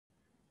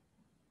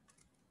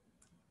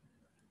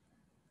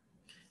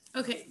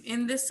Okay,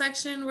 in this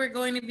section, we're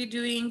going to be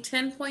doing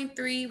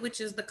 10.3,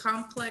 which is the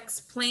complex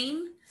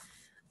plane.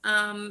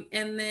 And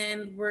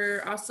then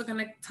we're also going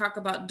to talk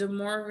about De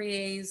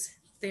Maurier's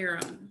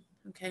theorem.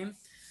 Okay,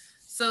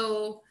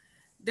 so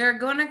they're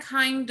going to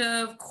kind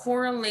of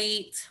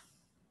correlate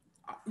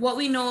what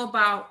we know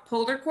about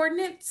polar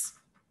coordinates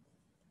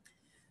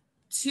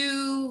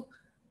to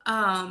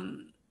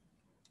um,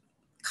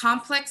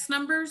 complex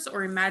numbers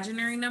or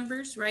imaginary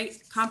numbers, right?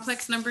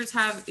 Complex numbers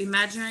have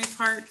imaginary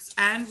parts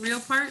and real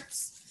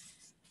parts.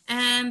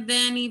 And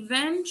then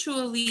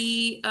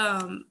eventually,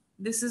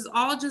 this is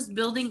all just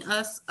building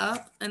us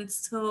up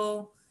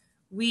until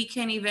we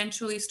can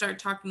eventually start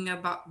talking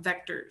about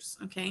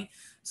vectors. Okay.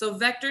 So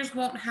vectors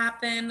won't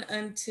happen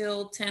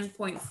until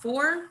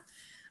 10.4.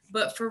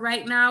 But for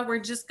right now, we're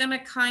just going to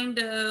kind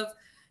of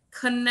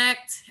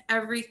connect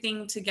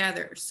everything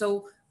together.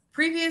 So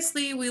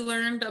previously, we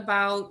learned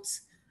about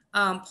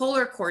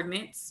polar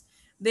coordinates.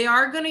 They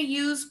are going to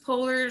use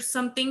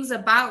some things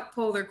about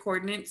polar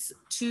coordinates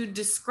to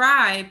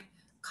describe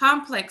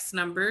complex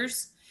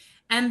numbers.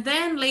 And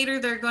then later,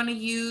 they're going to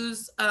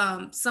use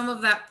some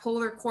of that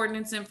polar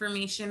coordinates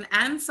information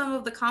and some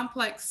of the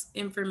complex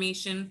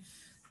information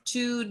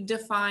to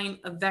define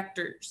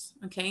vectors.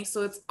 Okay,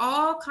 so it's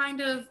all kind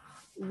of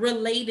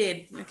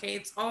related. Okay,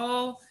 it's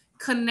all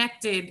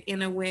connected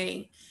in a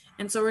way.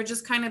 And so we're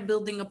just kind of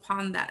building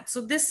upon that.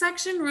 So this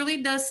section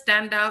really does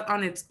stand out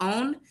on its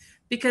own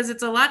because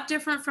it's a lot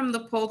different from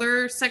the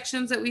polar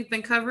sections that we've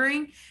been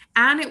covering.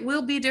 And it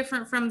will be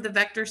different from the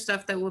vector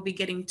stuff that we'll be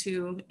getting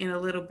to in a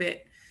little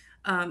bit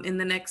in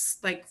the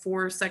next like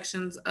four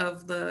sections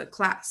of the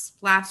class,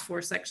 last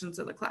four sections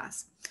of the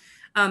class.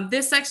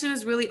 This section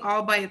is really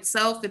all by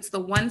itself. It's the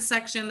one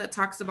section that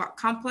talks about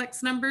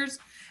complex numbers.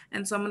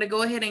 And so I'm going to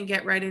go ahead and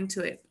get right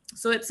into it.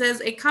 So it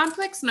says a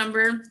complex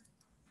number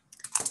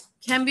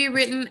can be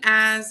written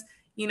as,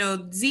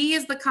 Z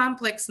is the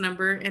complex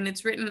number and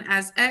it's written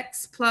as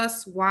X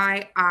plus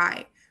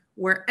YI,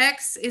 where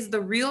X is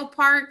the real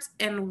part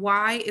and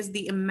Y is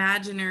the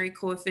imaginary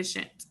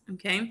coefficient.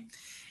 Okay.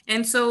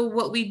 And so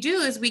what we do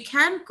is we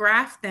can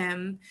graph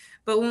them,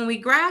 but when we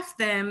graph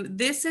them,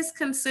 this is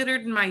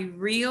considered my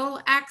real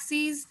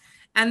axes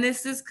and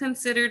this is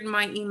considered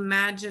my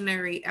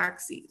imaginary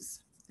axes.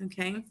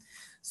 Okay.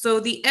 So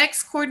the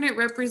X coordinate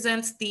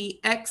represents the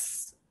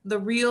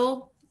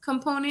real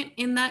component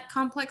in that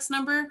complex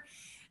number.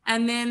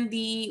 And then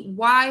the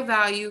Y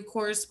value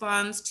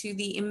corresponds to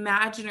the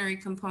imaginary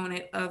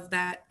component of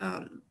that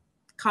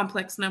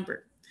complex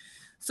number.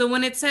 So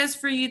when it says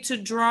for you to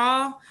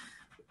draw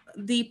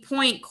the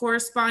point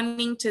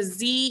corresponding to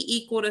Z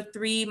equal to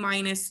 3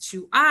 minus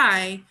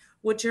 2I,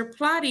 what you're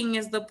plotting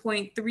is the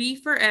point 3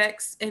 for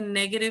X and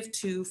negative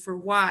 2 for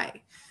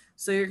Y.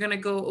 So you're going to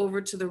go over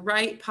to the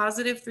right,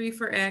 positive 3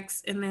 for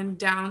X, and then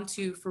down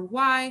 2 for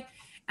Y.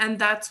 And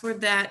that's where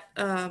that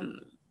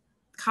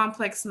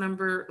complex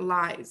number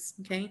lies.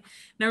 Okay.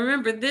 Now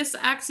remember, this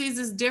axis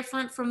is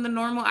different from the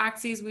normal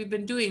axes we've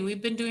been doing.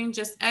 We've been doing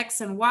just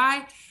X and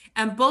Y,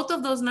 and both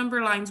of those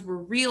number lines were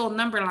real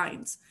number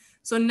lines.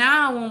 So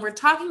now when we're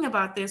talking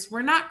about this,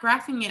 we're not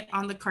graphing it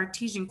on the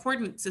Cartesian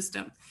coordinate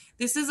system.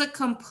 This is a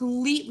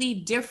completely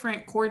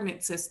different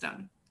coordinate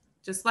system,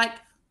 just like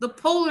the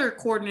polar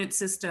coordinate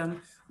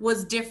system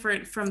was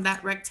different from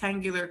that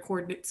rectangular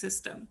coordinate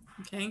system.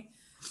 Okay.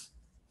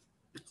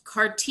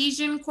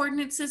 Cartesian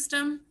coordinate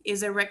system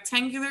is a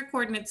rectangular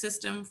coordinate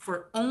system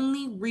for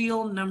only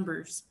real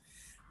numbers.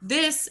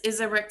 This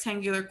is a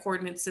rectangular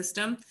coordinate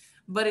system,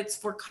 but it's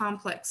for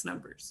complex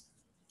numbers.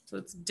 So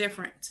it's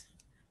different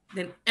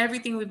than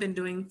everything we've been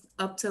doing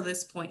up to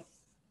this point.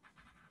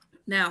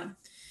 Now,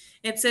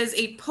 it says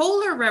a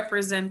polar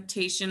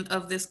representation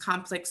of this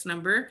complex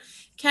number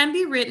can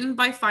be written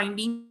by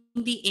finding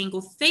the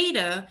angle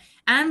theta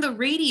and the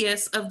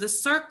radius of the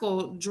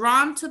circle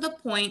drawn to the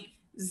point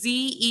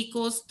Z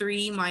equals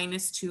 3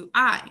 minus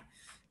 2I.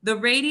 The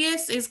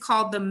radius is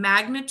called the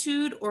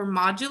magnitude or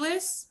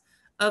modulus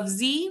of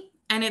Z,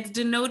 and it's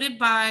denoted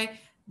by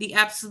the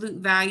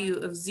absolute value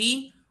of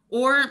Z,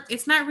 or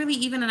it's not really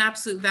even an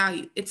absolute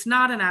value. It's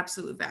not an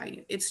absolute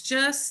value. It's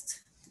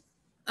just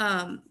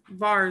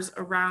bars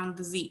around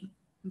the Z.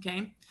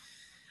 Okay.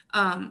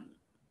 Um,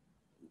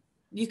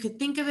 you could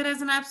think of it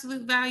as an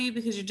absolute value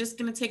because you're just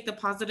going to take the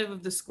positive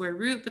of the square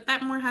root, but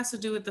that more has to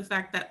do with the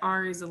fact that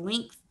R is a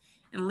length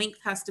and length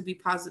has to be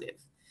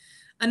positive.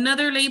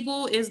 Another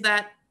label is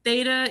that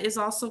theta is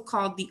also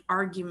called the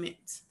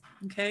argument.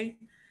 Okay.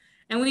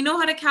 And we know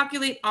how to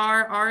calculate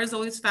R. R is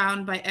always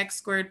found by x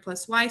squared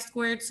plus y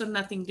squared, so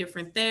nothing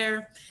different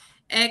there.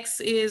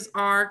 X is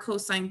R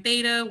cosine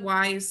theta,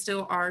 y is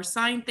still R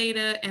sine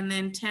theta, and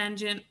then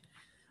tangent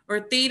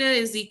or theta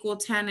is equal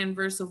tan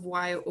inverse of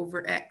y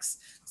over x.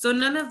 So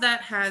none of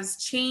that has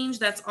changed.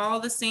 That's all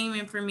the same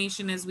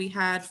information as we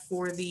had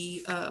for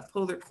the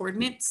polar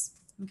coordinates.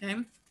 Okay.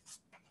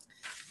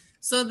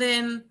 So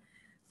then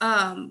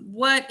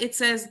what it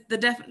says, the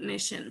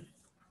definition,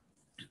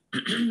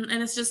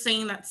 and it's just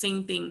saying that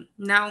same thing.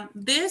 Now,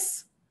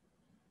 this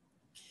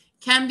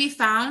can be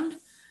found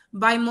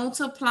by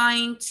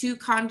multiplying two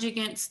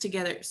conjugates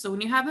together. So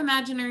when you have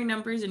imaginary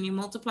numbers and you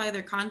multiply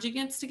their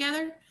conjugates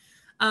together,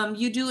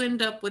 you do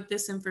end up with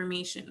this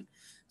information.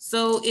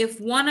 So if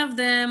one of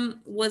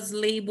them was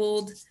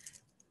labeled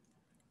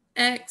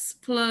x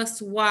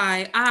plus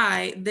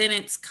yi, then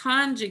its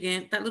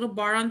conjugate, that little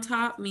bar on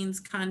top means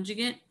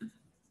conjugate.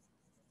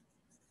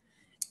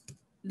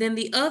 Then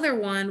the other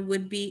one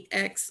would be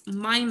x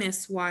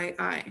minus yi.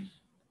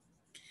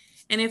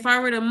 And if I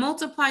were to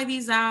multiply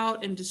these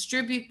out and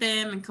distribute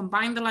them and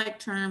combine the like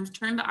terms,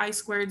 turn the I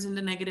squareds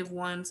into negative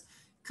ones,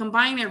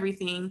 combine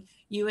everything,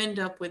 you end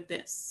up with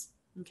this,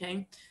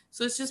 okay?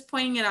 So it's just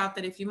pointing it out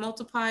that if you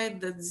multiply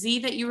the z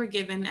that you were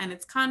given and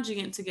its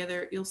conjugate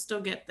together, you'll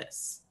still get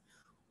this.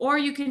 Or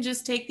you can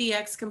just take the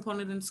x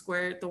component and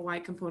square it, the y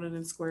component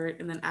and square it,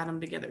 and then add them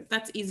together.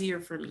 That's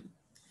easier for me,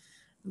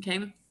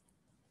 okay?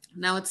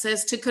 Now it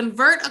says to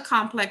convert a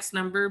complex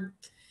number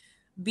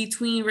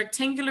between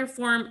rectangular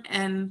form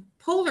and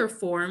polar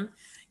form,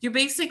 you're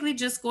basically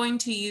just going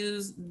to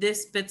use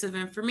this bits of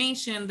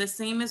information, the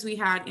same as we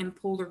had in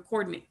polar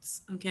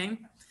coordinates, okay?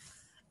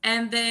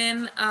 And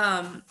then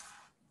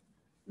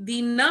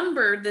the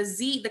number, the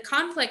z, the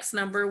complex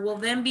number will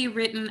then be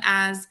written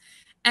as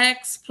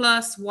x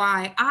plus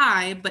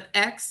yi, but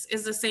x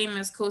is the same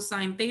as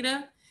cosine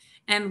theta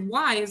and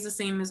y is the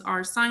same as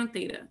r sine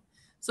theta.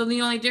 So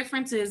the only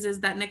difference is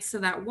that next to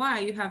that y,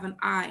 you have an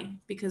I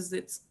because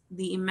it's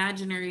the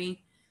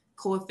imaginary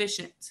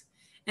coefficient.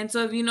 And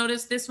so if you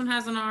notice, this one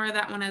has an r,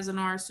 that one has an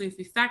r. So if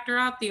you factor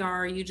out the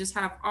r, you just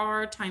have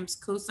r times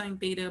cosine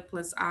theta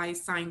plus I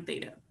sine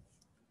theta,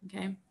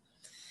 okay?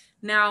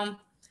 Now,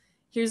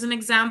 here's an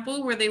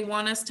example where they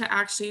want us to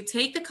actually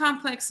take the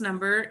complex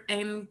number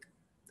and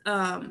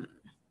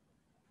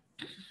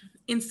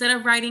instead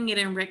of writing it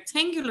in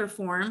rectangular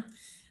form,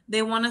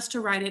 they want us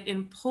to write it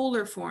in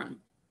polar form.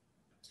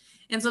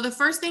 And so the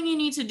first thing you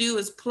need to do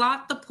is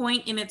plot the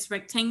point in its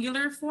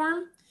rectangular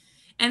form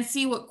and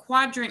see what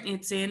quadrant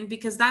it's in,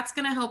 because that's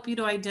going to help you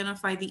to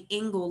identify the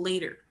angle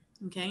later,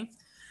 okay?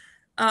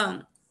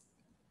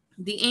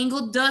 The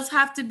angle does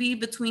have to be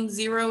between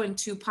 0 and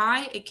 2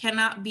 pi. It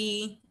cannot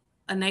be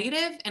a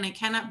negative, and it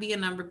cannot be a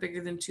number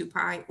bigger than 2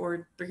 pi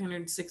or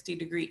 360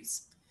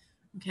 degrees,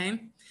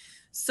 okay?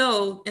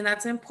 So, and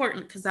that's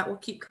important because that will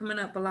keep coming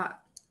up a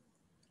lot.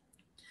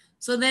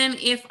 So then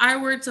if I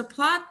were to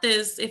plot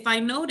this, if I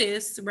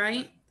notice,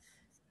 right,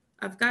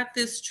 I've got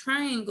this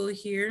triangle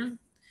here.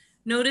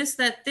 Notice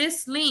that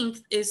this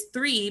length is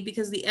 3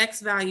 because the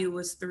x value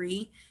was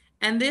 3.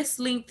 And this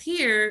length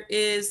here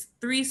is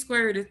 3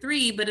 square root of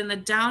 3, but in the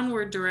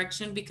downward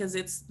direction because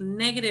it's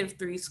negative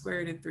 3 square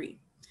root of 3.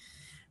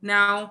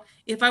 Now,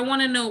 if I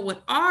want to know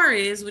what r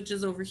is, which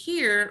is over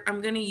here,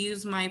 I'm going to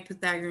use my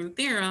Pythagorean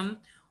theorem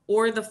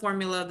or the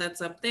formula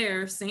that's up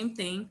there, same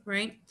thing,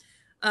 right?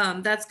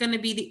 That's going to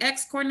be the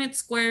x coordinate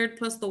squared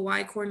plus the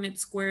y coordinate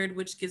squared,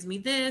 which gives me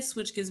this,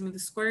 which gives me the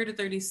square root of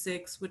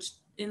 36, which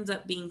ends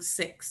up being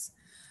 6.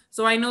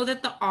 So I know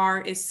that the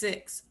r is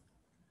 6.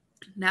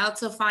 Now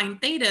to find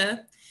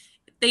theta,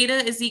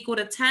 theta is equal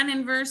to tan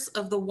inverse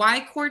of the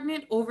y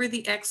coordinate over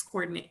the x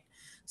coordinate.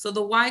 So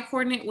the y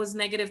coordinate was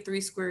negative 3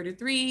 square root of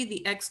 3.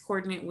 The x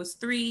coordinate was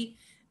 3.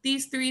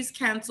 These 3's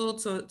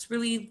canceled, so it's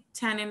really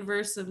tan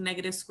inverse of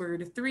negative square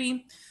root of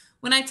 3.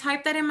 When I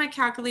typed that in my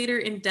calculator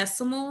in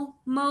decimal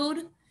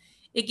mode,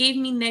 it gave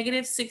me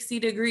negative 60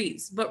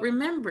 degrees. But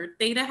remember,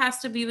 theta has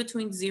to be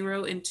between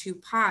 0 and 2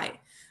 pi.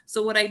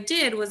 So what I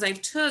did was I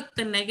took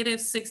the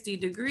negative 60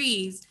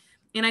 degrees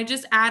and I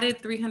just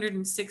added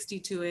 360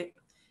 to it.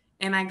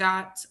 And I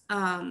got,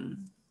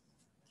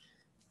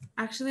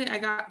 actually, I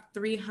got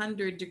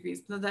 300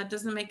 degrees. No, that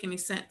doesn't make any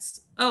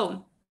sense.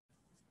 Oh,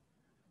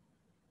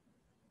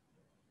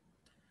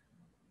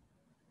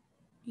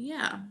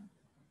 yeah.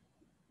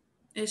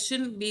 It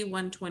shouldn't be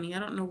 120. I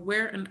don't know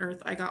where on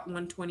earth I got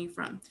 120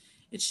 from.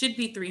 It should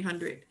be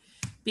 300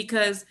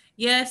 because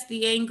yes,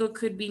 the angle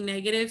could be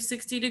negative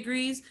 60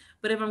 degrees,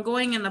 but if I'm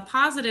going in the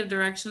positive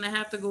direction, I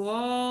have to go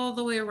all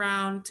the way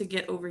around to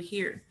get over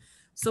here.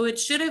 So it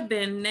should have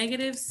been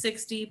negative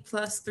 60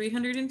 plus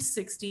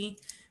 360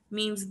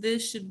 means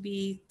this should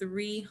be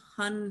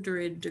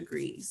 300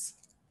 degrees.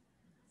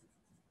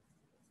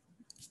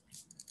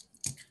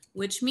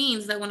 Which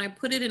means that when I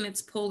put it in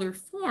its polar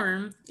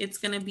form, it's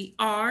going to be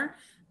r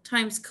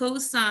times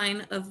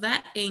cosine of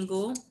that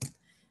angle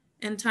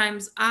and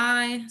times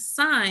I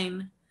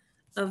sine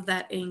of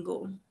that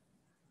angle.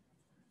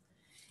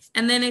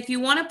 And then if you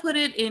want to put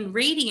it in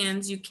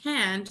radians, you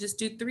can just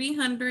do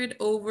 300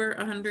 over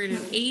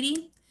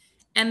 180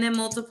 and then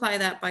multiply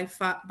that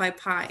by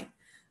pi.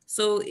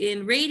 So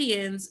in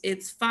radians,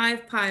 it's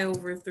 5 pi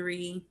over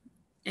 3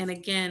 and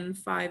again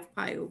 5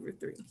 pi over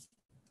 3.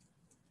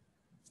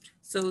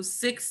 So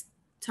 6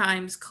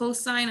 times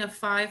cosine of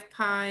 5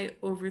 pi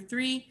over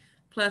 3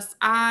 plus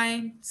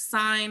I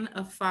sine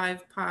of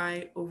 5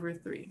 pi over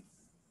 3.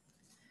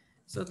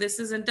 So this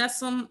is in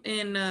decimal,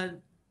 in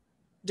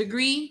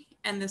degree,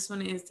 and this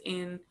one is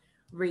in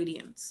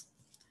radians.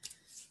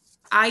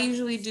 I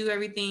usually do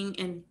everything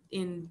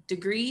in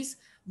degrees,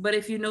 But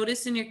if you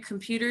notice in your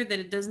computer that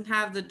it doesn't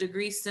have the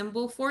degree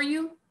symbol for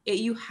you,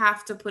 you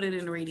have to put it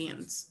in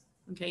radians.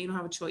 Okay, you don't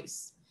have a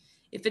choice.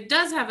 If it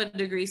does have a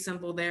degree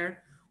symbol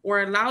there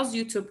or allows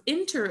you to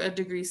enter a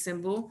degree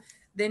symbol,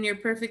 then you're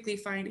perfectly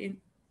fine in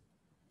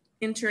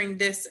entering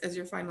this as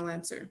your final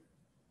answer.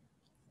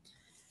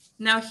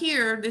 Now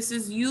here, this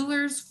is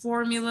Euler's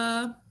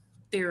formula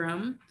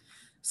theorem.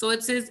 So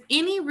it says for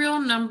any real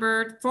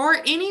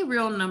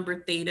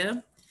number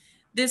theta,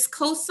 this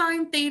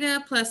cosine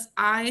theta plus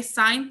I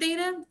sine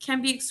theta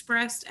can be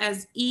expressed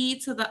as e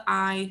to the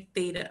I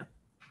theta,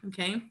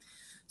 okay?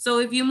 So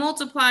if you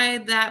multiply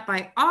that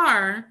by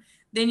r,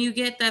 then you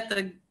get that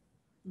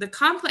the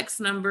complex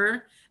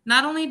number,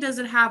 not only does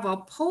it have a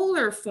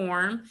polar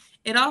form,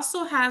 it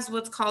also has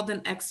what's called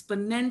an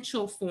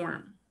exponential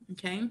form,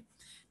 okay?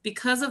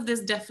 Because of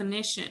this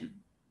definition.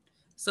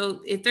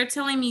 So if they're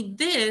telling me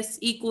this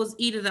equals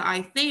e to the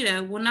I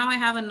theta, well, now I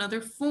have another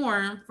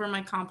form for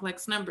my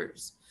complex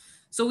numbers.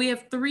 So we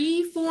have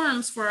three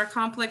forms for our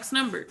complex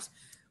numbers.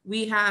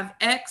 We have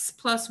x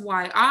plus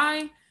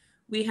yi,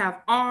 we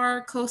have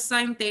r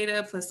cosine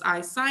theta plus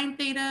I sine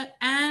theta,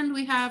 and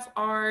we have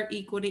r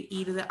equal to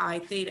e to the I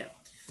theta.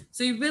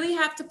 So you really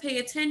have to pay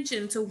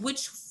attention to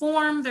which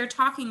form they're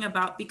talking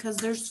about because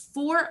there's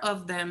four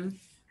of them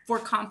for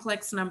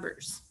complex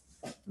numbers,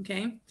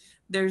 okay?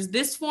 There's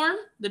this form,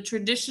 the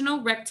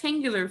traditional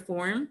rectangular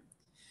form.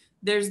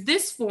 There's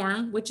this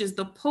form, which is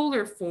the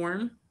polar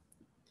form.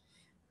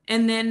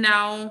 And then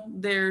now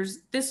there's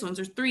this one,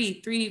 there's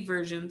three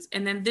versions.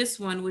 And then this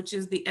one, which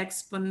is the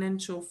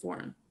exponential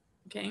form,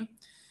 okay?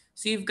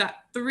 So you've got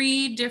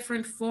three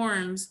different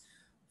forms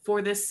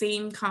for the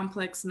same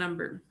complex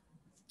number.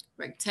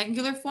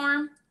 Rectangular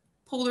form,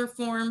 polar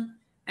form,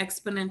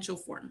 exponential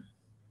form.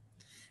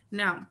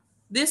 Now,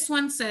 this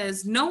one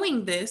says,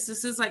 knowing this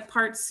is like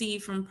part C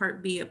from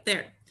part B up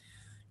there.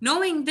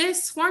 Knowing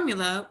this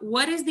formula,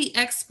 what is the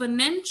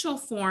exponential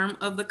form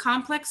of the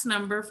complex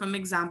number from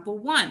example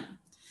 1?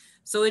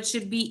 So it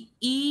should be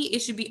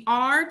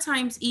r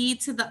times e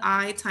to the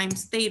I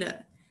times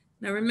theta.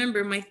 Now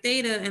remember, my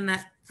theta in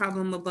that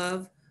problem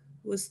above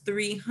was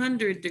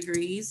 300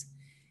 degrees.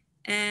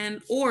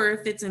 Or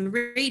if it's in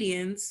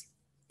radians,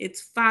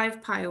 it's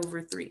 5 pi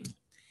over 3.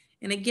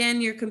 And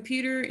again, your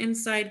computer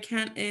inside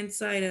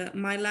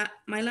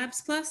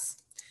MyLabs Plus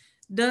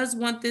does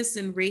want this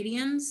in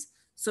radians.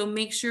 So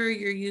make sure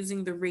you're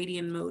using the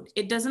radian mode.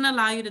 It doesn't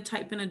allow you to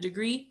type in a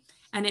degree,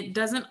 and it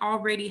doesn't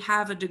already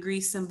have a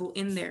degree symbol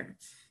in there.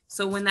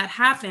 So when that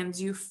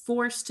happens, you're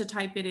forced to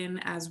type it in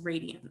as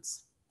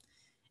radians.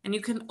 And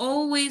you can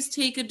always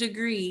take a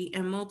degree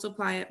and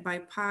multiply it by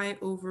pi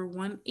over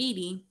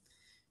 180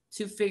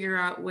 to figure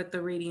out what the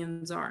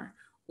radians are.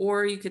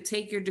 Or you could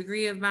take your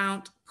degree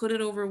amount, put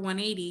it over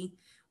 180.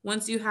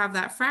 Once you have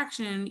that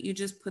fraction, you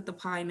just put the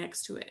pi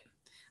next to it.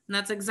 And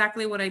that's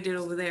exactly what I did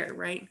over there,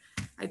 right?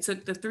 I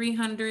took the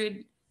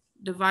 300,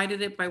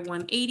 divided it by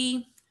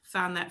 180,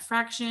 found that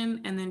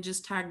fraction, and then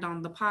just tagged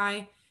on the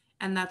pi.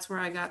 And that's where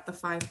I got the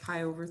 5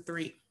 pi over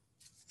 3.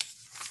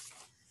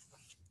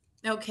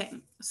 Okay,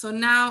 so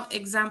now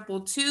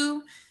example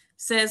 2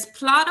 says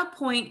plot a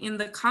point in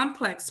the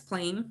complex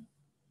plane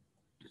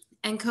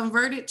and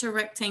convert it to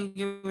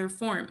rectangular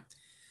form.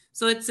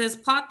 So it says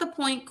plot the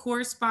point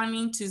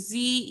corresponding to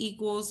z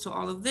equals to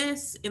all of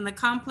this in the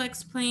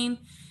complex plane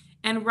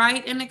and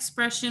write an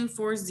expression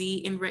for z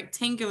in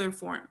rectangular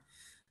form.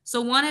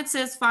 So one, it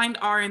says find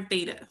r and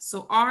theta.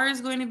 So r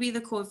is going to be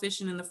the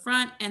coefficient in the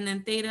front, and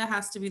then theta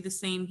has to be the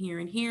same here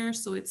and here,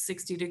 so it's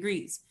 60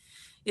 degrees.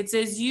 It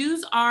says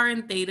use r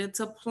and theta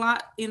to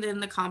plot in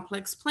the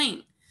complex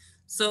plane.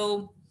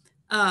 So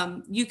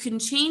you can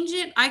change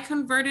it. I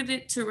converted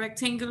it to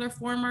rectangular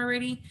form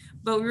already,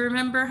 but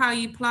remember how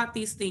you plot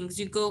these things.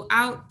 You go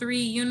out 3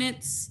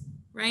 units,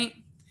 right?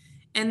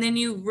 And then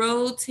you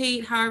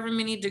rotate however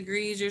many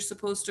degrees you're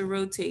supposed to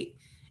rotate.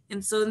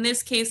 And so in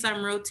this case,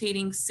 I'm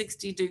rotating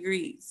 60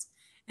 degrees.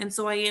 And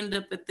so I end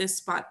up at this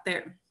spot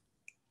there.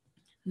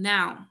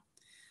 Now,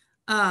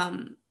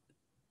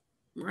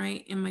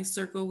 right, and my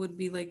circle would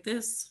be like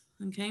this,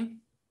 okay?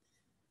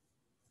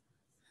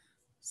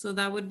 So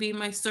that would be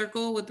my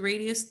circle with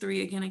radius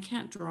 3. Again, I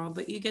can't draw,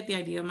 but you get the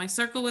idea. My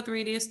circle with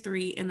radius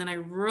 3, and then I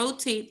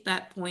rotate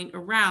that point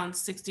around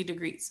 60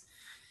 degrees.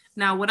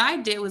 Now, what I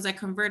did was I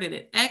converted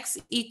it. X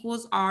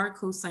equals r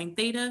cosine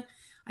theta.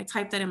 I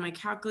typed that in my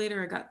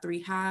calculator. I got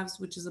 3/2,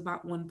 which is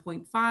about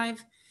 1.5.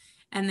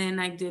 And then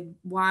I did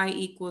y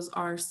equals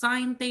r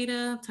sine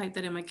theta. Typed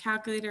that in my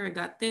calculator. I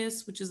got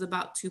this, which is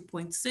about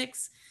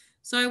 2.6.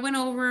 So I went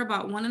over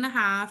about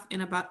 1.5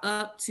 and about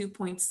up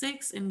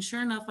 2.6. And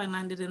sure enough, I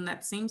landed in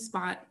that same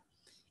spot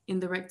in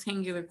the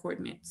rectangular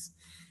coordinates.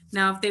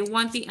 Now, if they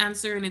want the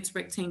answer in its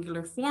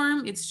rectangular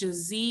form, it's just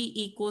z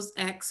equals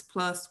x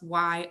plus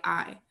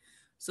yi.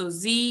 So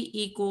z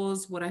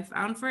equals what I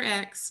found for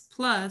x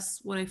plus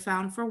what I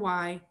found for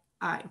yi.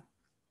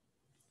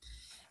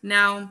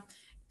 Now,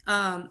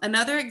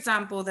 another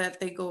example that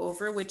they go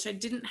over, which I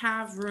didn't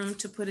have room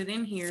to put it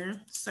in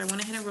here, so I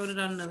went ahead and wrote it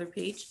on another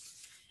page.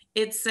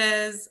 It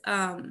says,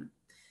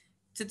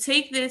 to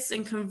take this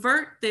and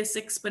convert this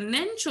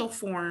exponential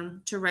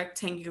form to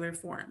rectangular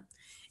form.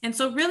 And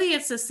so really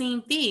it's the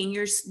same thing.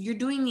 You're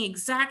doing the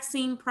exact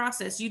same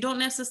process. You don't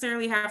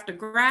necessarily have to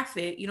graph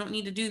it. You don't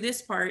need to do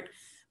this part,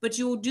 but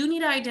you do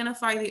need to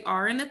identify the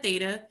r and the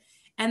theta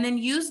and then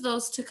use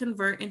those to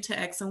convert into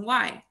x and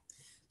y.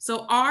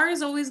 So r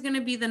is always going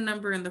to be the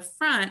number in the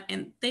front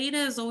and theta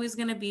is always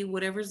going to be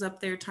whatever's up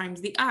there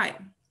times the I.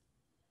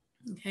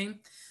 Okay,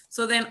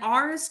 so then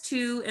r is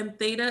 2 and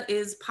theta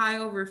is pi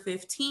over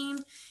 15.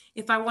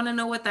 If I want to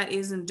know what that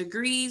is in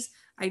degrees,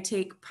 I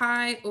take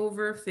pi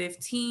over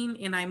 15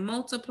 and I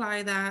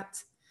multiply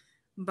that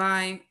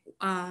by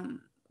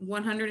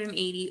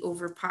 180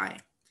 over pi.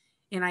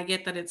 And I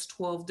get that it's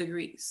 12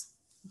 degrees.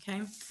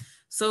 Okay,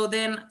 so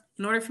then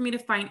in order for me to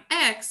find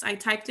x, I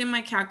typed in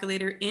my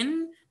calculator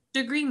in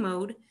degree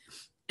mode.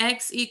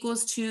 X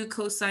equals 2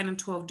 cosine of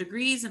 12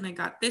 degrees, and I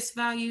got this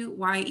value.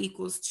 Y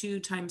equals 2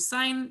 times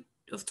sine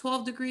of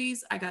 12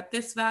 degrees. I got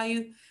this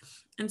value.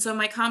 And so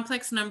my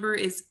complex number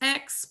is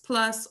x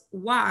plus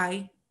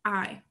y,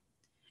 I.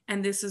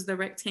 And this is the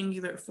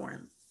rectangular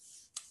form.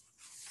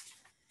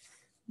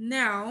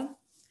 Now,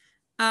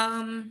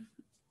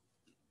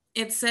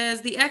 it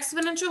says the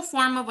exponential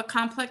form of a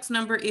complex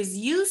number is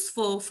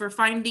useful for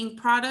finding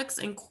products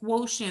and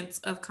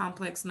quotients of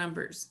complex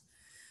numbers.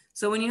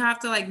 So when you have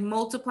to like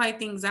multiply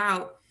things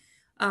out,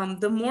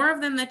 the more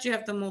of them that you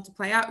have to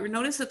multiply out, you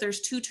notice that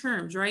there's two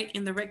terms, right?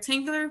 In the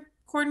rectangular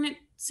coordinate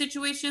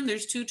situation,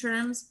 there's two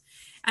terms.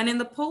 And in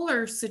the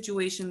polar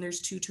situation,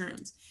 there's two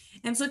terms.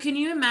 And so can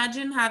you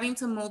imagine having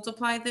to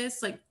multiply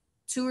this, like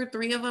 2 or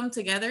 3 of them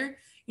together?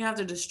 You have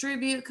to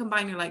distribute,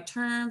 combine your like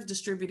terms,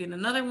 distribute in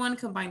another one,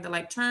 combine the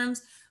like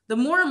terms. The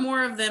more and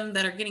more of them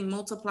that are getting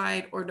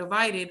multiplied or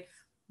divided,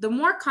 the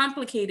more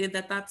complicated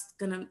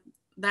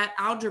that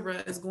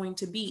algebra is going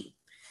to be.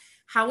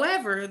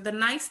 However, the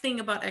nice thing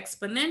about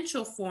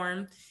exponential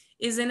form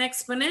is in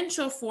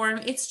exponential form,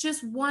 it's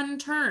just one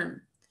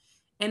term.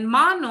 And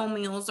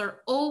monomials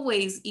are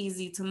always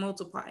easy to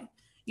multiply.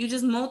 You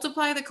just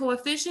multiply the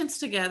coefficients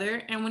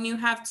together, and when you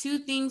have two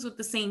things with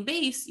the same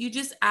base, you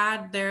just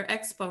add their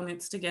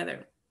exponents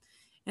together.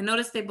 And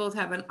notice they both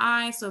have an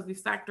I, so if you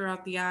factor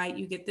out the I,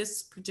 you get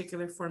this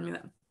particular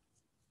formula.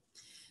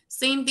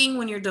 Same thing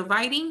when you're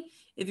dividing.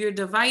 If you're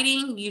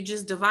dividing, you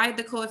just divide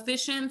the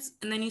coefficients,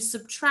 and then you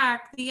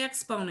subtract the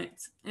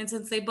exponents. And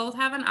since they both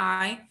have an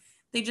I,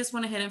 they just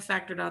went ahead and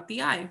factored out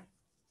the I.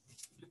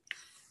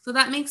 So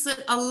that makes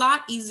it a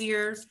lot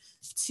easier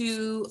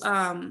to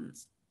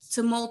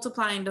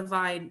multiply and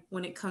divide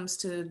when it comes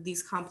to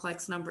these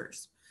complex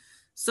numbers.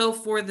 So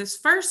for this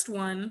first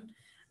one,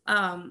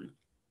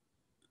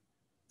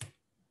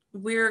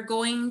 we're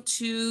going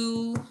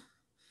to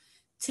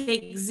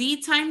take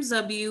z times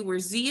w, where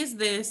z is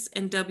this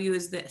and w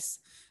is this.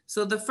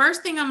 So the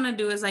first thing I'm going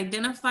to do is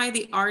identify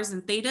the r's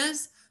and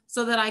thetas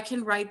so that I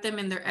can write them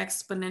in their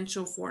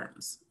exponential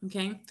forms.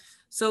 Okay,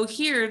 so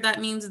here that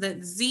means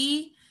that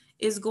z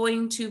is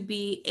going to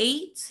be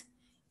 8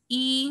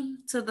 e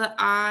to the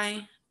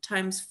I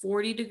times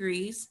 40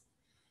 degrees.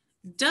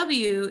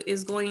 W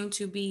is going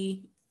to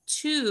be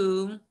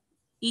 2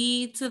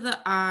 e to the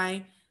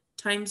I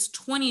times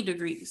 20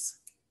 degrees.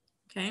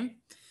 Okay,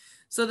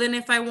 so then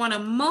if I want to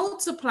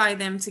multiply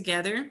them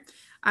together,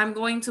 I'm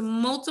going to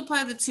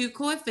multiply the two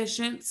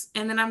coefficients,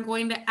 and then I'm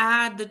going to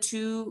add the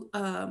two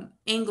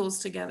angles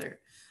together.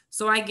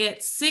 So I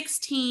get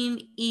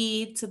 16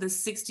 e to the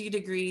 60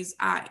 degrees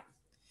I.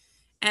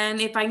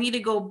 And if I need to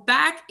go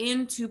back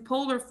into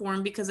polar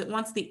form because it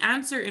wants the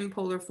answer in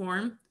polar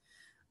form,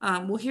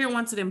 well, here it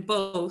wants it in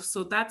both.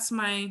 So that's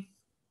my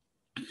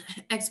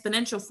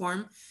exponential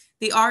form.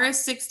 The r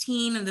is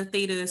 16 and the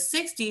theta is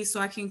 60. So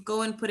I can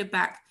go and put it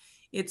back.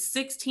 It's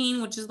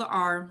 16, which is the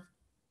r,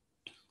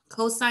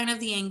 cosine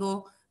of the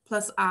angle,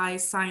 plus I,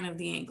 sine of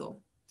the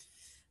angle.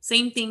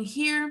 Same thing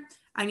here.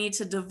 I need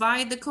to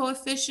divide the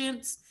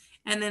coefficients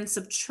and then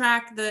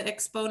subtract the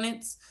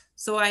exponents.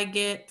 So I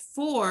get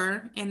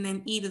 4 and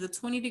then e to the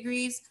 20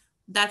 degrees.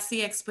 That's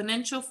the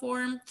exponential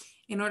form.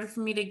 In order for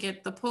me to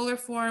get the polar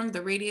form,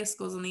 the radius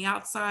goes on the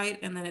outside,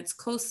 and then it's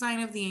cosine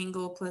of the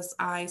angle plus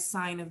I,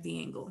 sine of the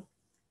angle.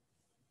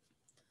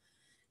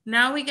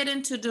 Now we get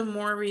into De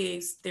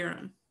Maurier's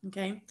theorem,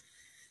 okay?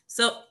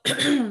 So,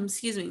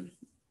 excuse me.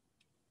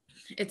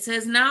 It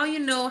says, now you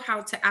know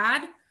how to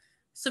add,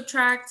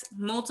 subtract,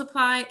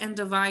 multiply, and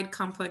divide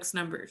complex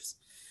numbers.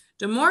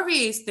 De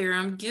Maurier's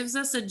theorem gives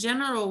us a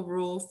general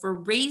rule for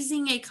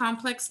raising a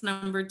complex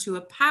number to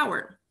a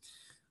power.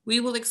 We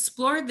will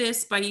explore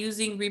this by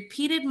using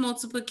repeated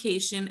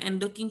multiplication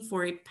and looking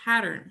for a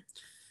pattern.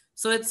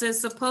 So it says,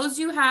 suppose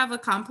you have a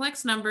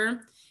complex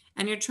number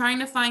and you're trying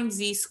to find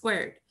z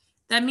squared.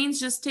 That means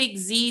just take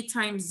z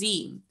times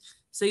z.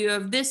 So you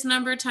have this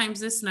number times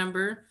this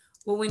number.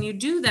 Well, when you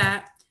do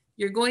that,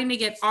 you're going to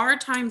get r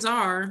times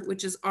r,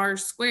 which is r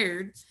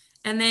squared,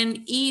 and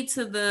then e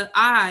to the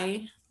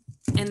I,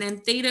 and then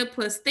theta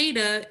plus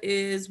theta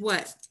is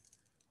what?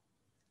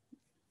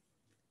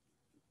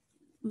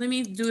 Let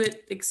me do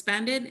it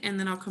expanded and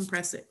then I'll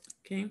compress it,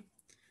 okay?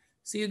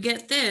 So you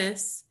get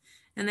this,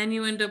 And then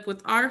you end up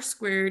with r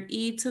squared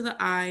e to the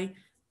I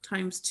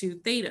times 2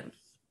 theta.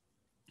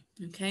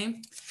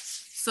 Okay,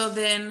 so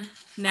then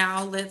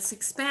now let's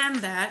expand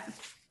that.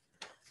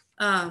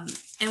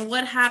 And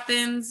what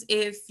happens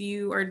if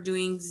you are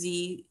doing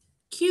z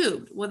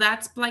cubed? Well,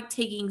 that's like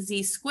taking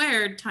z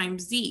squared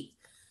times z.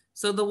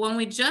 So the one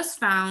we just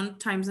found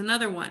times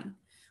another one.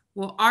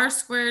 Well, r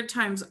squared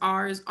times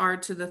r is r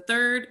to the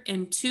third,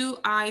 and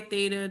 2I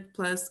theta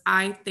plus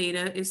I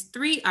theta is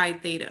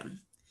 3I theta.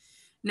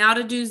 Now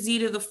to do z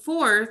to the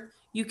fourth,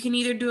 you can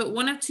either do it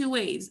one of two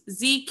ways,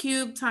 z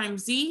cubed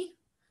times z,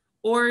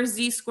 or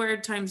z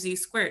squared times z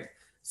squared.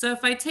 So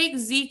if I take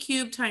z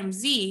cubed times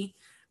z,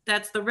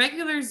 that's the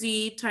regular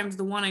z times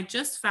the one I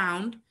just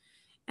found,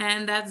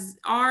 and that's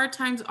r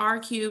times r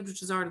cubed,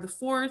 which is r to the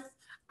fourth.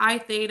 I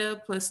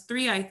theta plus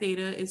 3I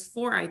theta is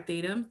 4I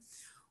theta.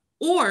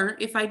 Or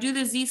if I do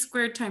the z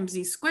squared times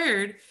z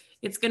squared,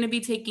 it's going to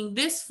be taking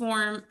this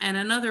form and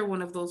another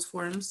one of those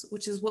forms,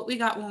 which is what we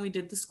got when we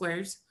did the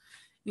squares.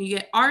 You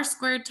get r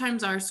squared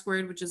times r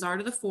squared, which is r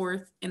to the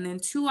fourth, and then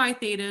 2I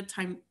theta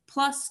times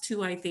plus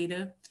 2I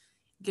theta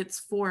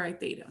gets 4I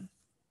theta.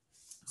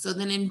 So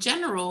then in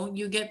general,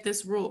 you get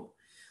this rule.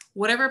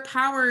 Whatever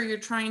power you're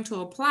trying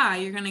to apply,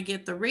 you're going to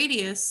get the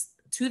radius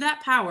to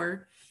that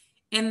power,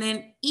 and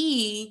then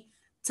e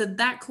to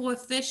that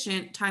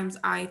coefficient times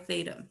I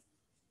theta.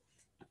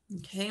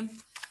 Okay,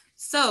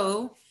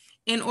 so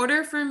in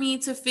order for me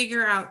to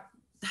figure out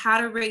how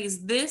to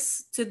raise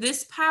this to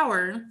this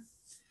power,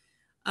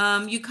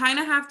 you kind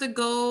of have to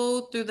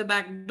go through the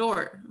back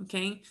door,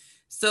 okay?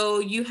 So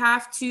you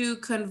have to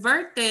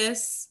convert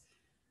this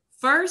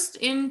first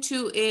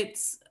into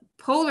its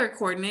polar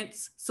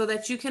coordinates so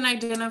that you can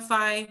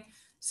identify,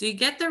 so you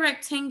get the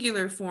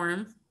rectangular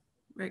form,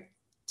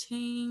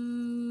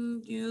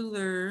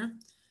 rectangular,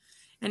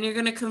 and you're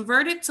going to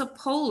convert it to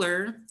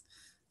polar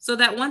so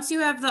that once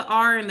you have the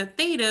r and the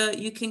theta,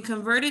 you can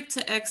convert it to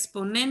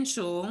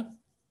exponential,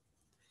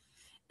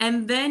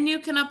 and then you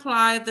can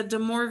apply the De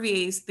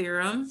Moivre's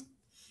theorem.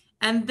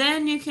 And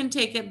then you can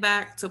take it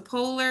back to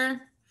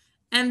polar,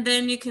 and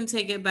then you can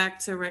take it back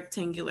to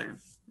rectangular.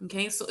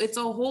 Okay, so it's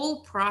a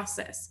whole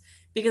process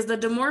because the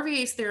De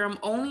Moivre's theorem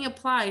only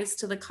applies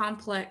to the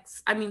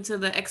complex, to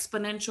the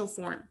exponential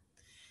form.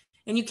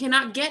 And you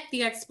cannot get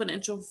the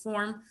exponential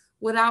form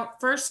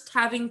without first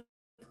having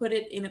put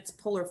it in its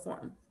polar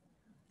form,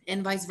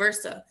 and vice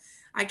versa.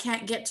 I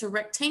can't get to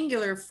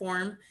rectangular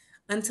form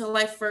until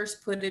I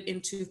first put it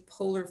into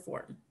polar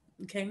form.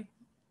 Okay.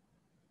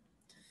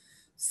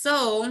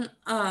 So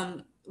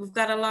we've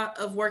got a lot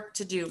of work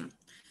to do.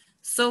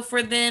 So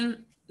for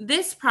then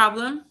this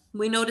problem,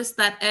 we notice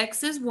that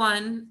x is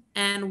 1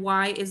 and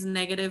y is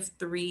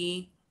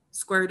 -3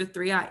 square root of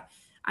 3i.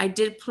 I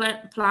did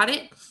plot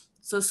it.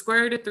 So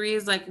square root of 3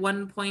 is like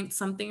 1 point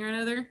something or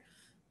another,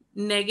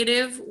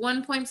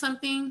 -1 point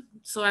something.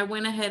 So I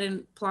went ahead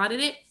and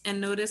plotted it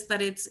and noticed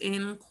that it's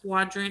in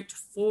quadrant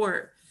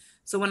 4.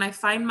 So when I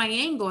find my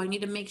angle, I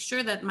need to make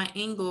sure that my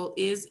angle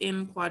is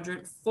in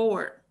quadrant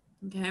 4.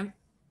 Okay.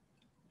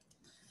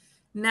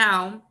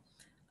 Now,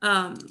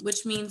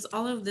 which means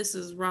all of this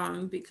is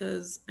wrong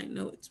because I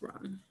know it's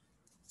wrong.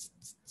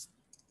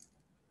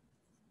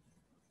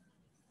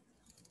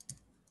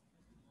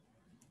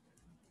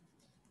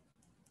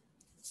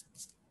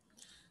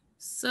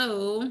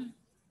 So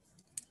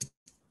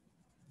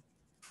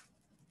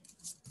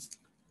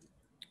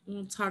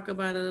we'll talk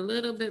about it a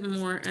little bit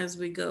more as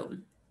we go.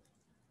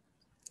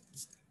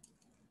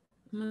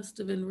 Must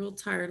have been real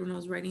tired when I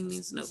was writing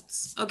these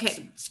notes.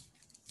 Okay.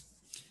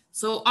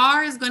 So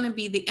r is going to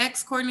be the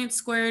x coordinate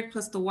squared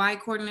plus the y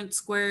coordinate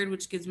squared,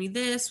 which gives me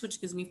this, which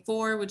gives me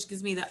 4, which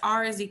gives me that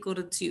r is equal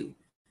to 2.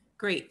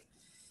 Great.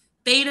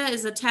 Theta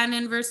is a tan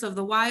inverse of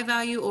the y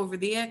value over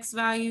the x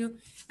value.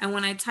 And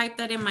when I type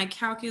that in my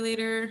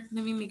calculator,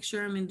 let me make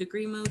sure I'm in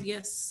degree mode.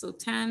 Yes, so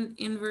tan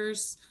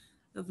inverse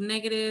of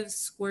negative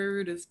square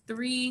root of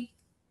 3,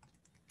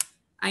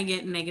 I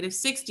get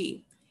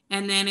 -60.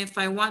 And then if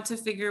I want to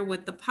figure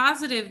what the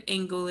positive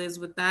angle is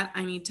with that,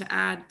 I need to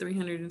add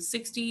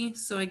 360.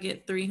 So I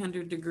get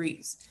 300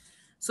 degrees.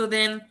 So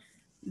then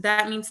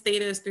that means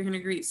theta is 300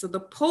 degrees. So the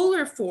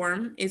polar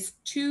form is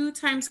 2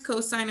 times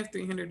cosine of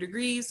 300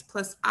 degrees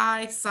plus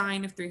I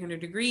sine of 300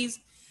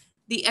 degrees.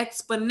 The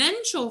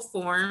exponential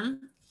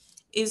form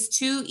is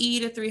 2e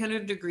to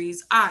 300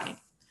 degrees I.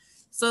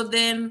 So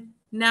then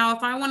now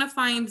if I want to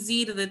find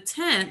z to the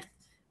 10th,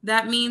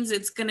 that means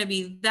it's going to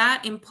be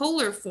that in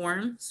polar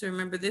form. So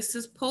remember, this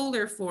is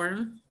polar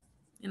form,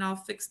 and I'll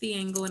fix the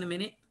angle in a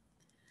minute.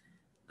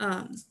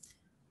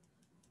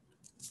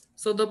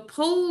 So the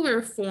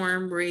polar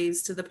form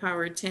raised to the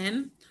power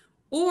 10,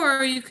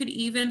 or you could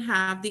even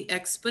have the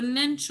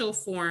exponential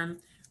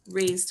form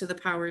raised to the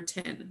power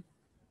 10.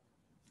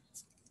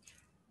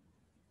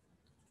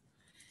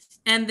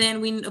 And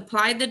then we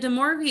applied the De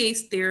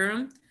Moivre's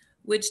theorem,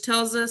 which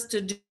tells us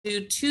to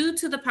do 2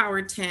 to the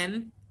power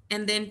 10,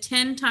 and then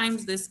 10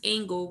 times this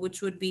angle,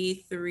 which would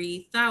be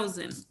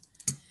 3,000.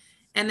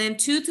 And then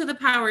 2 to the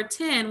power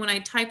 10, when I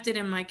typed it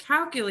in my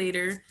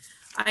calculator,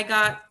 I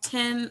got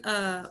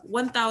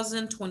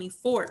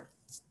 1024.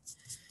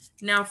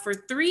 Now for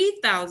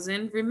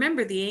 3000,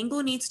 remember the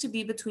angle needs to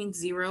be between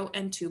 0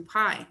 and 2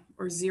 pi,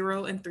 or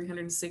 0 and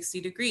 360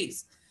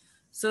 degrees.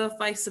 So if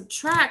I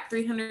subtract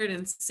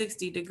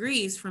 360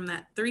 degrees from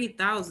that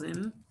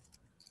 3000,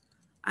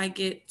 I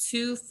get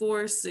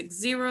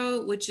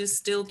 2460, which is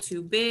still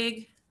too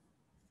big.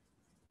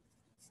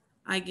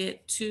 I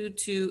get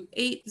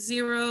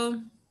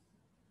 2280.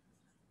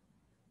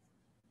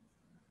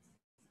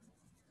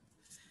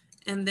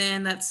 And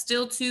then that's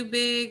still too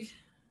big.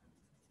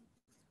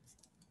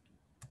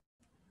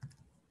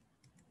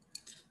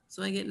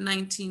 So I get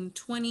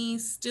 1920,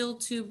 still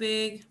too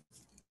big.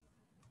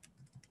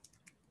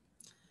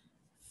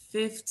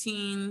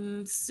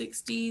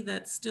 1560,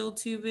 that's still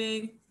too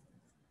big.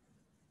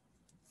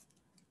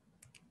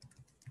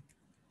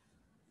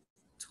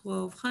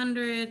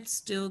 1200,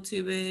 still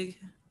too big.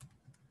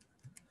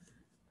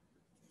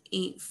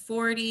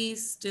 840,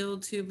 still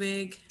too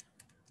big.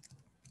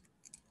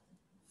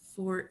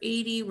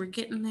 480, we're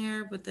getting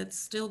there, but that's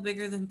still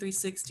bigger than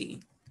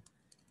 360.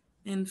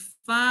 And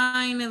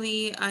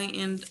finally, I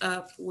end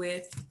up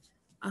with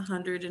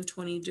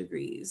 120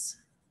 degrees.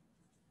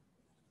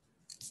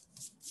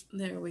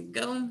 There we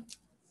go.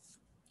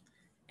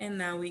 And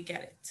now we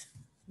get it.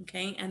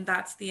 Okay, and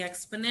that's the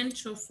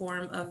exponential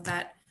form of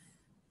that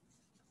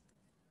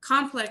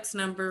complex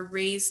number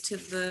raised to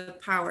the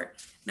power.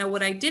 Now,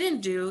 what I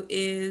didn't do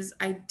is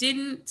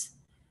it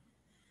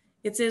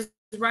says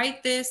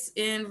write this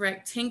in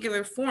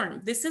rectangular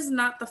form. This is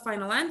not the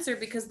final answer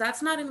because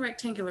that's not in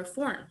rectangular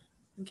form,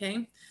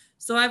 okay?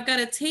 So I've got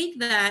to take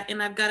that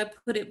and I've got to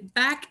put it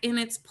back in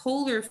its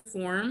polar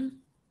form,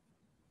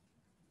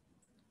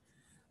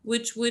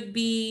 which would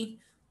be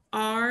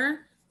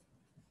r,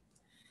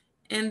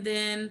 and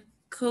then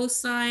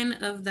cosine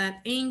of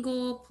that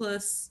angle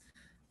plus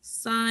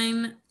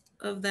sine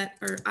of that,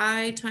 or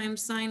I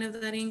times sine of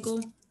that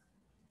angle.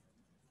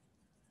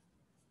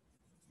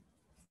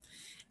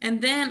 And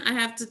then I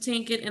have to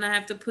take it and I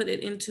have to put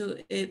it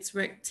into its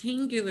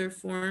rectangular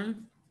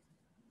form.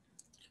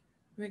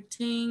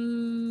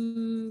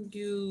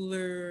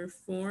 Rectangular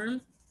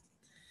form.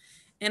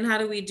 And how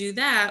do we do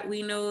that?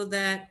 We know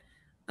that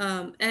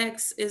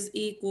x is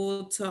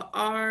equal to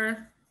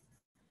r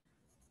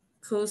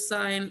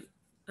cosine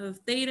of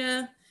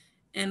theta,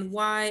 and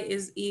y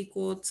is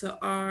equal to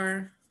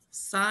r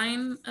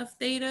sine of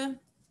theta.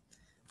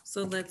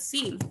 So let's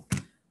see.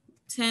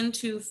 10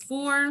 to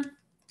 4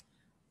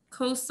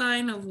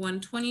 cosine of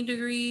 120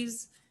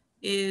 degrees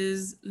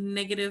is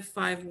negative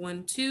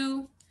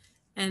 512,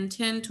 and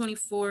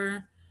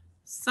 1024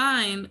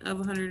 sine of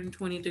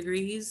 120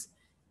 degrees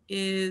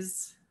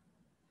is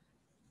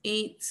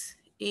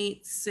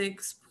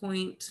 886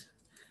 point.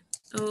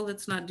 Oh,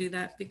 let's not do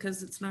that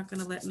because it's not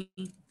going to let me.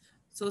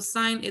 So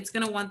sine, it's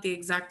going to want the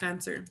exact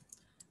answer.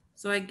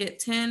 So I get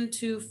 10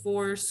 to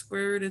 4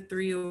 square root of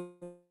 3 over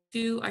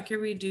 2. I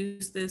can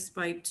reduce this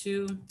by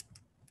 2,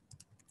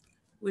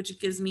 which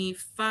gives me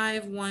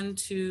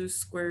 512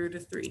 square root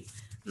of 3.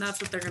 And that's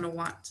what they're going to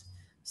want.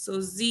 So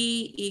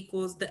z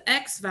equals the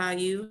x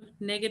value,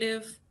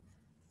 negative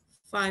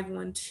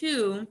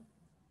 512,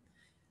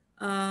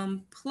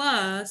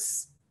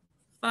 plus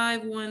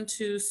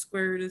 512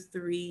 square root of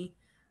 3i.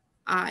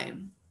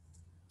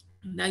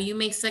 Now you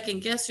may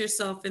second guess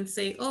yourself and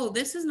say, oh,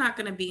 this is not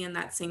going to be in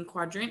that same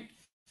quadrant.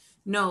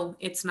 No,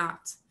 it's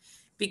not.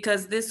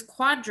 Because this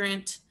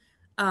quadrant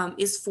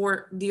is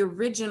for the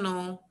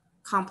original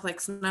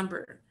complex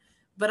number.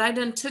 But I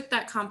then took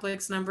that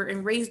complex number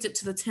and raised it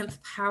to the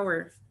 10th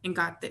power and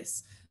got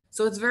this.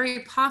 So it's very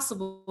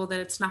possible that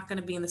it's not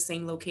going to be in the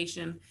same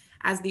location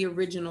as the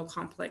original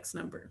complex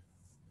number.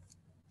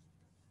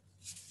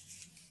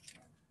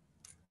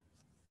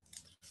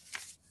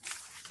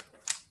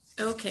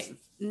 Okay,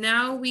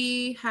 now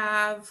we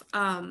have,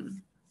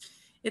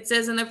 it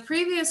says in the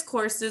previous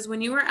courses,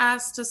 when you were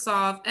asked to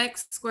solve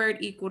x squared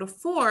equal to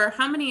 4,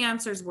 how many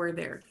answers were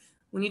there?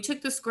 When you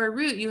took the square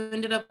root, you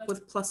ended up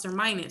with plus or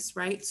minus,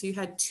 right? So you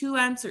had 2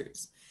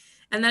 answers.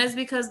 And that is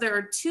because there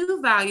are 2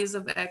 values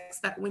of x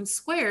that when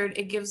squared,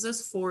 it gives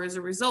us 4 as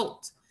a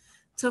result.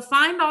 To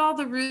find all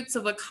the roots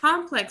of a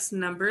complex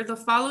number, the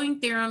following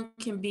theorem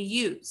can be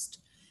used.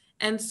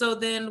 And so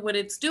then what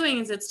it's doing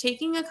is it's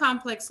taking a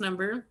complex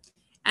number,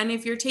 and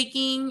if you're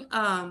taking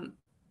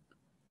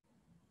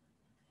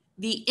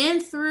the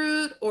nth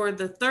root or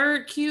the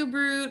third cube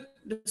root,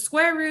 the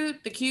square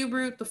root, the cube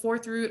root, the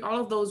fourth root, all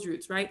of those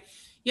roots, right?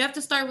 You have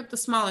to start with the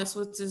smallest,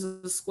 which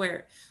is the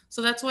square.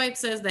 So that's why it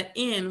says that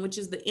n, which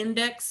is the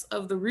index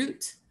of the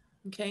root,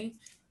 okay?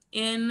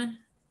 N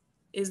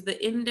is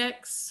the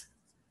index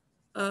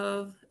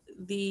of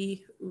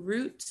the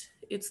root.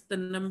 It's the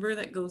number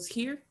that goes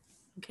here,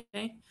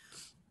 okay?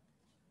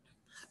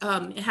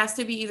 It has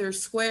to be either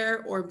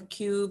square or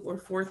cube or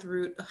fourth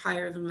root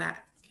higher than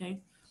that,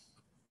 okay?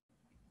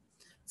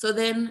 So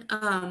then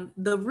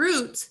the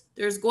root,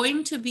 there's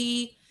going to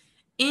be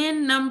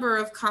n number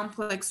of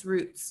complex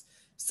roots.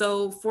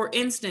 So for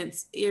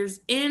instance,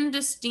 there's n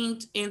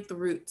distinct nth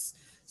roots.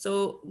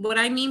 So what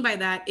I mean by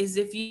that is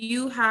if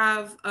you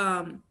have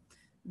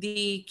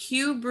the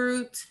cube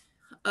root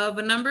of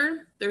a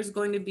number, there's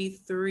going to be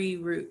 3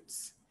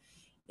 roots.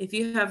 If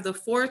you have the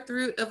 4th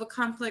root of a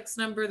complex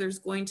number, there's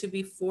going to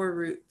be 4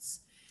 roots.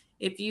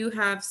 If you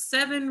have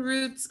 7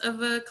 roots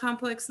of a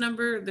complex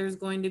number, there's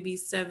going to be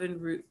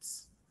 7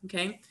 roots,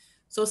 okay?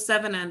 So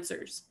 7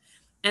 answers.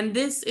 And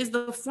this is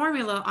the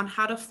formula on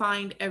how to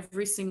find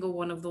every single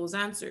one of those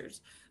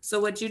answers. So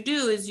what you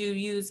do is you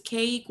use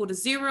k equal to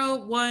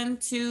 0, 1,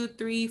 2,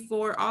 3,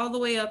 4, all the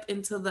way up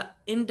into the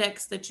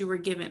index that you were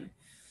given.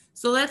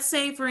 So let's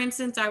say, for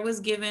instance, I was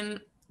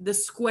given the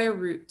square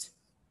root.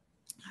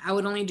 I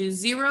would only do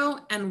 0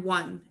 and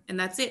 1, and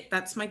that's it.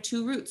 That's my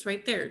 2 roots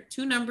right there.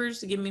 2 numbers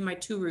to give me my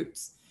 2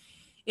 roots.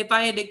 If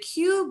I had a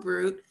cube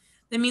root,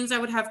 that means I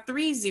would have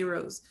 3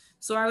 zeros.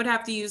 So I would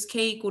have to use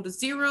k equal to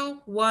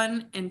 0,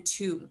 1, and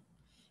 2.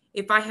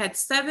 If I had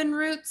 7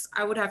 roots,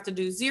 I would have to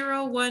do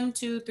 0, 1,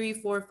 2, 3,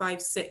 4,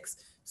 5, 6.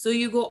 So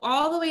you go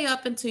all the way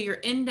up until your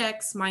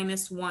index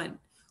minus 1.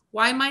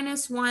 Why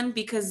minus 1?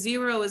 Because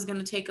 0 is going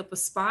to take up a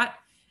spot,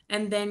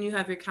 and then you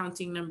have your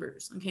counting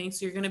numbers. Okay,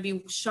 so you're going to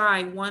be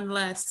shy 1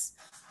 less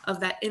of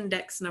that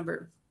index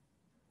number.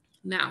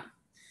 Now,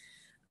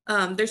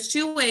 there's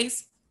 2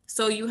 ways.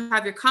 So you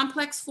have your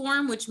complex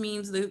form, which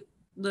means the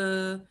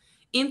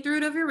nth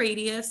root of your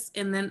radius,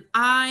 and then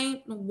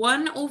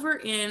 1 over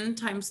n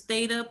times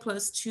theta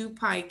plus 2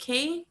 pi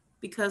k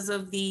because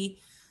of the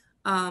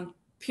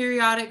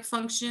periodic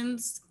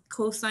functions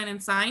cosine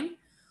and sine,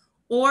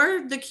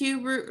 or the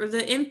cube root or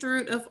the nth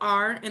root of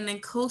r, and then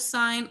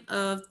cosine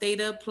of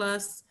theta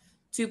plus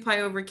 2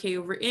 pi over k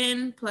over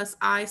n plus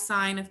I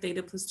sine of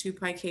theta plus 2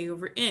 pi k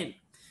over n.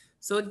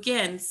 So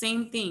again,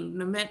 same thing,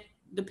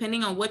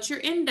 depending on what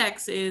your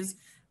index is,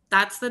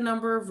 that's the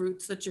number of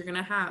roots that you're going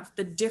to have,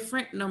 the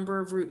different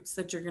number of roots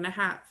that you're going to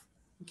have,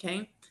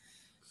 okay?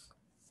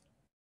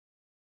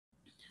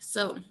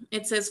 So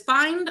it says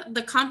find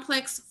the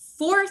complex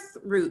 4th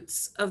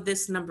roots of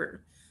this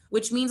number,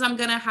 which means I'm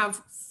going to have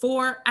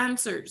 4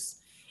 answers.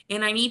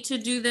 And I need to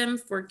do them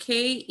for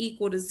k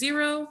equal to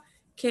 0,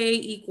 k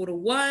equal to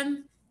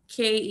 1,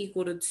 k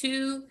equal to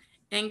 2,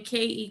 and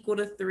k equal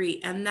to 3.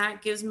 And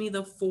that gives me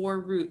the 4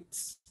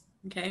 roots,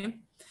 okay?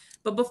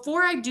 But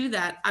before I do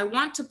that, I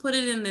want to put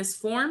it in this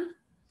form.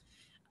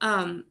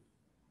 And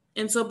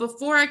so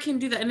before I can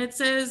do that, and it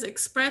says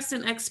express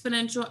in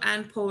exponential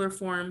and polar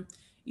form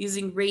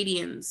using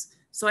radians.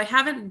 So I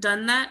haven't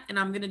done that, and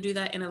I'm going to do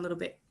that in a little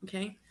bit,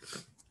 okay?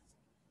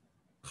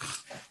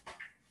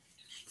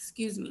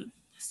 Excuse me.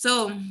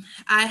 So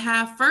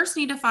I first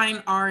need to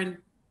find r and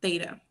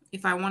theta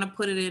if I want to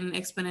put it in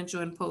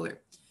exponential and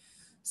polar.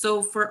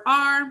 So for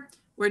r,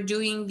 we're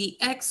doing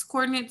the x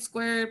coordinate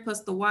squared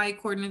plus the y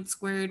coordinate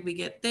squared. We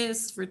get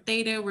this. For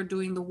theta, we're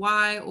doing the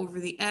y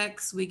over the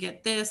x. We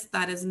get this.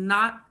 That is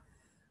not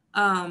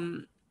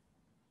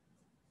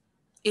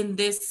in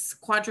this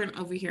quadrant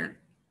over here.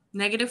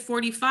 Negative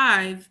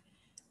 45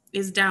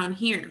 is down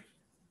here,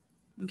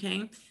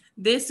 okay?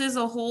 This is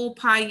a whole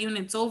pi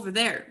units over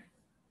there,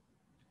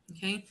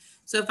 okay?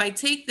 So if I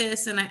take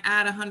this and I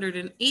add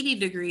 180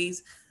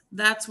 degrees,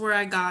 that's where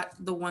I got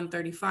the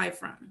 135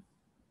 from,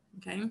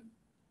 okay?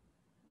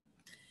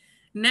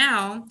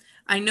 Now,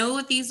 I know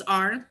what these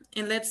are,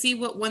 and let's see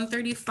what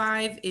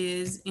 135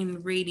 is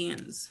in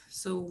radians.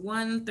 So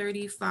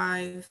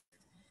 135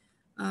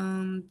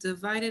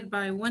 divided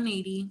by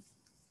 180.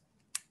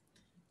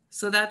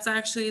 So that's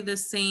actually the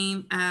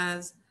same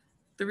as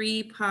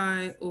 3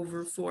 pi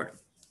over 4.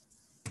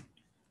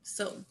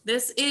 So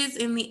this is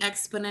in the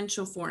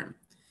exponential form.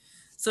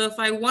 So if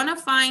I want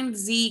to find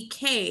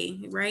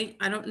zk, right,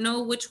 I don't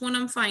know which one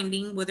I'm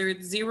finding, whether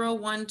it's 0,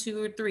 1,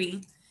 2, or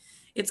 3.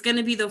 It's going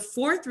to be the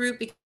 4th root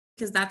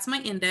because that's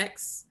my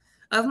index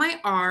of my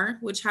r,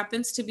 which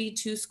happens to be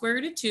 2 square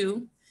root of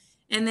 2.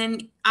 And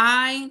then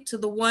I to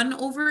the 1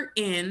 over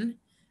n,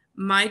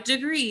 my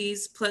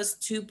degrees plus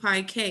 2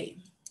 pi k.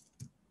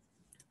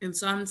 And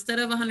so instead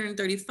of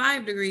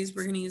 135 degrees,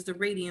 we're going to use the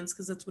radians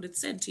because that's what it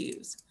said to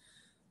use.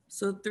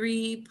 So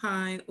 3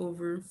 pi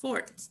over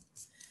 4.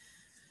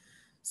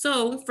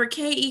 So for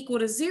k equal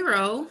to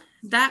 0,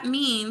 that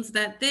means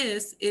that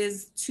this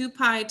is 2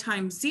 pi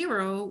times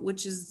 0,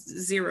 which is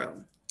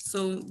 0.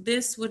 So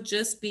this would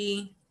just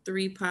be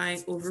 3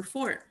 pi over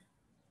 4.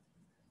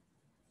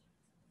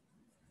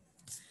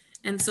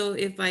 And so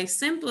if I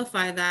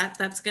simplify that,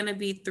 that's going to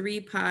be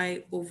 3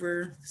 pi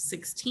over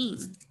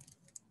 16.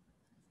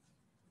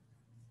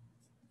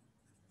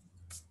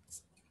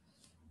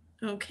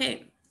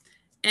 Okay,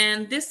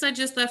 and this I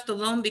just left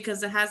alone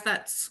because it has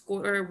that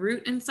square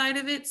root inside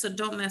of it, so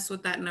don't mess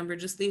with that number,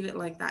 just leave it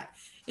like that.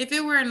 If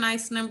it were a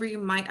nice number, you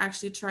might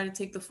actually try to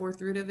take the 4th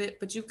root of it,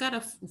 but you've got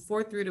a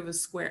 4th root of a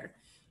square.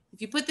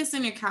 If you put this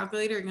in your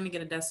calculator, you're going to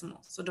get a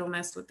decimal, so don't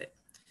mess with it.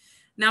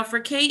 Now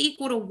for k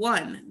equal to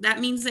 1, that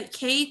means that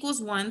k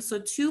equals 1, so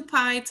 2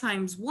 pi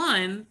times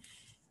 1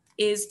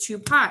 is 2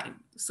 pi.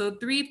 So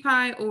 3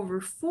 pi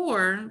over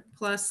 4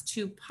 plus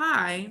 2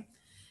 pi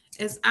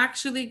is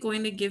actually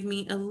going to give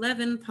me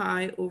 11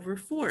 pi over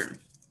 4.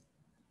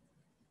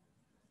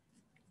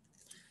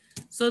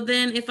 So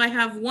then if I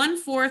have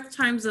 1/4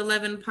 times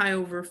 11 pi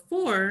over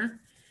 4,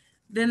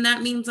 then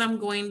that means I'm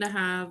going to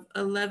have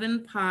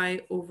 11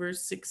 pi over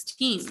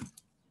 16.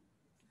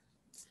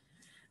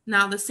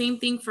 Now the same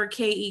thing for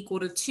k equal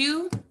to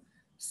 2.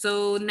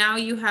 So now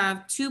you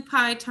have 2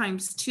 pi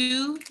times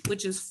 2,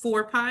 which is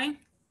 4 pi.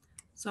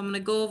 So I'm going to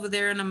go over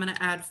there and I'm going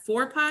to add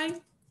 4 pi.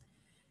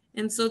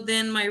 And so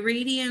then my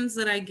radians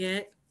that I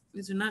get,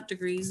 these are not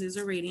degrees, these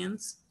are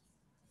radians,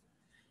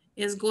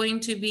 is going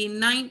to be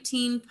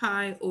 19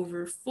 pi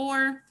over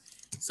 4.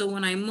 So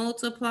when I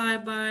multiply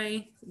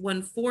by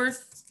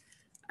 1/4,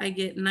 I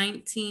get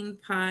 19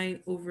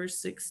 pi over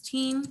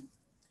 16.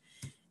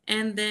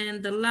 And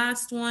then the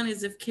last one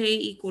is if k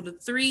equal to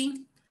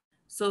 3.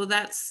 So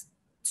that's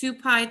 2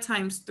 pi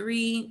times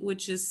 3,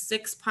 which is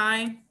 6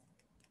 pi.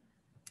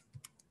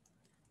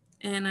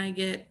 And I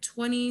get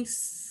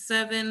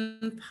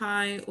 27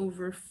 pi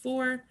over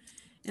 4.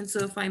 And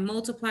so if I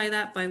multiply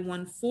that by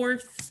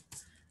 1/4,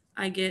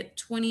 I get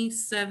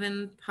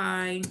 27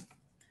 pi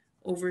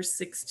over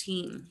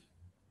 16.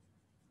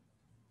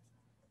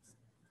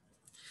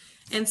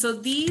 And so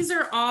these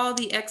are all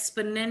the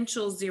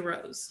exponential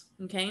zeros,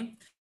 okay?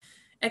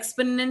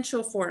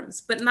 Exponential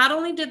forms. But not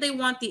only did they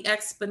want the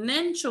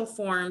exponential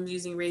form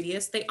using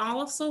radius, they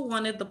also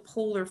wanted the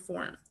polar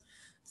form.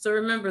 So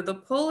remember, the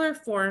polar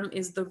form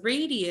is the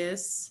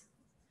radius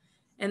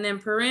and then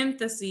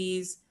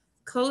parentheses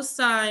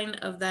cosine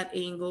of that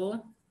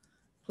angle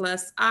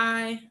plus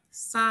I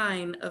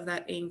sine of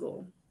that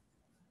angle.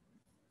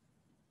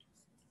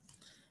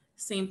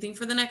 Same thing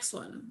for the next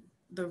one.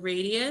 The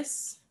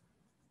radius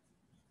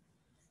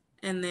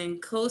and then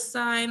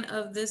cosine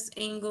of this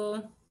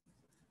angle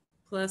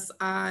plus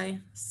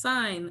I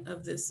sine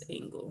of this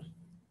angle.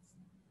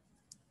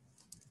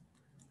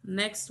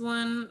 Next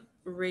one,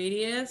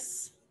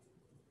 radius,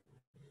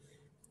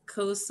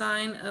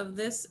 cosine of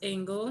this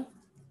angle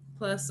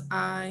plus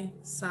I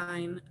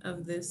sine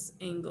of this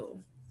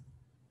angle.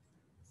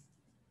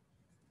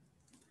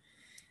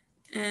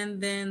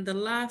 And then the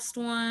last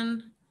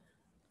one,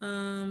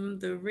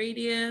 the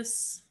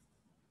radius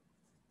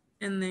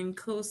and then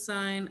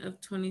cosine of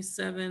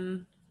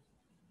 27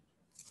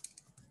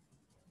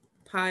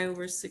 pi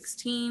over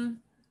 16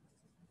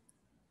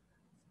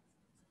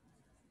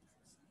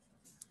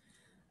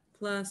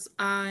 plus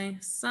I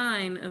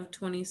sine of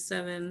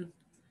 27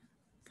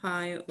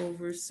 pi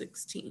over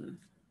 16.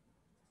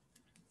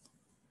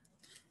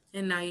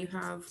 And now you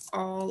have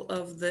all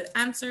of the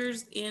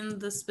answers in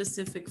the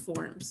specific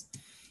forms.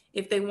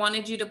 If they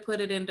wanted you to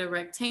put it into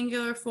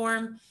rectangular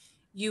form,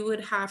 you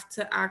would have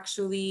to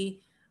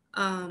actually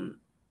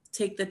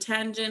take the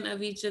tangent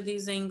of each of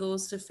these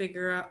angles to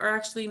figure out, or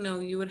actually no,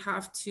 you would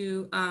have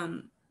to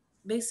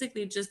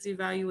basically just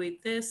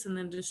evaluate this and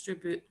then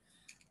distribute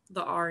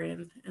the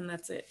RN, and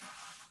that's it.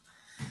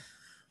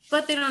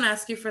 But they don't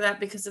ask you for that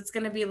because it's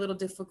going to be a little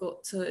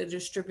difficult to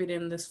distribute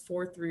in this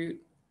 4th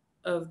root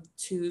of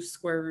 2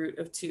 square root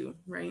of 2,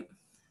 right?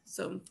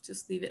 So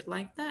just leave it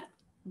like that.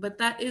 But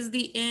that is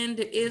the end.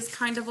 It is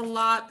kind of a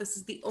lot. This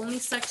is the only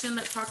section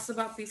that talks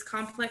about these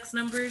complex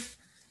numbers.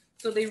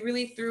 So they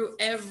really threw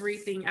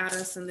everything at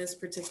us in this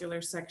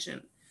particular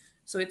section.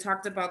 So it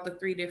talked about the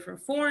 3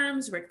 different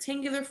forms: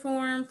 rectangular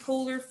form,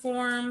 polar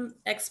form,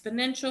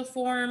 exponential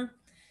form,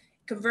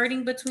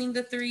 converting between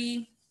the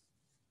 3.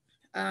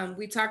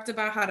 We talked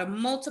about how to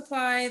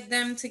multiply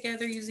them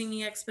together using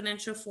the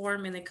exponential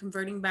form and then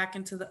converting back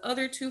into the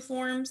other 2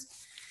 forms.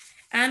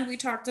 And we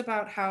talked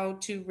about how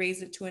to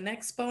raise it to an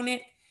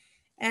exponent.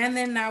 And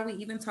then now we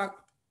even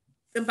talked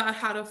about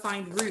how to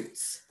find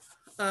roots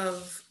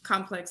of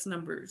complex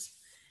numbers.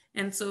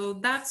 And so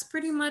that's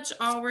pretty much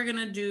all we're going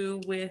to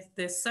do with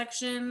this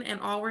section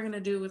and all we're going to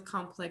do with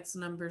complex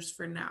numbers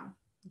for now.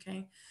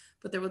 Okay.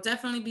 But there will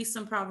definitely be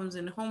some problems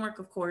in homework,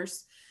 of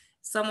course,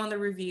 some on the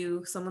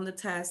review, some on the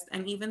test,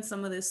 and even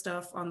some of this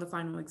stuff on the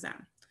final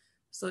exam.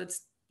 So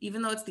it's,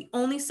 even though it's the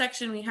only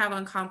section we have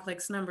on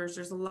complex numbers,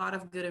 there's a lot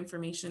of good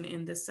information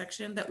in this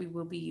section that we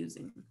will be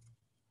using.